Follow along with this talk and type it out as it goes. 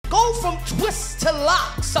from twists to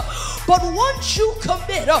locks. But once you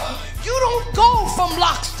commit, you don't go from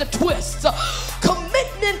locks to twists.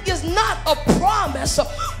 Commitment is not a promise,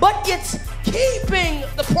 but it's keeping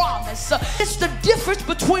the promise. It's the difference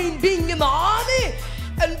between being in the army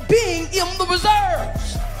and being in the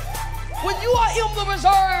reserves. When you are in the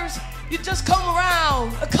reserves, you just come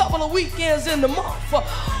around a couple of weekends in the month.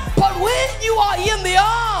 But when you are in the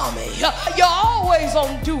army, you're always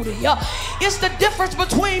on duty. It's the difference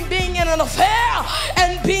between being in an affair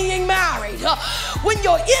and being married. When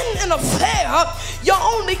you're in an affair, you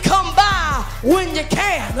only come by when you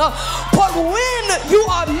can. But when you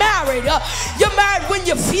are married, you're married when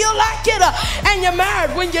you feel like it, and you're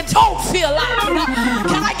married when you don't feel like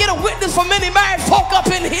it. Can I get a witness from any married folk up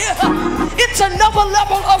in here? It's another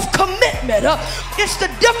level of commitment. It's the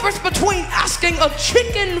difference between asking a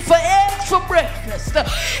chicken for eggs for breakfast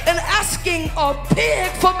and asking a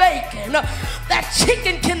pig for bacon. That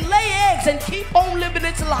chicken can lay eggs and keep on living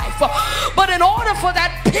its life, but in order for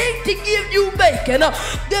that pig to give you bacon,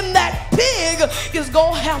 then that pig is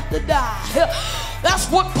gonna have to die.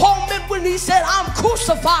 That's what Paul meant when he said, I'm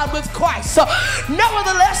crucified with Christ.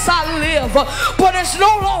 Nevertheless I live, but it's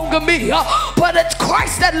no longer me, but it's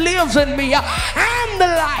Christ that lives in me. And the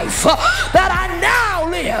life that I now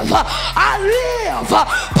live, I live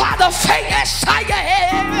by the faith.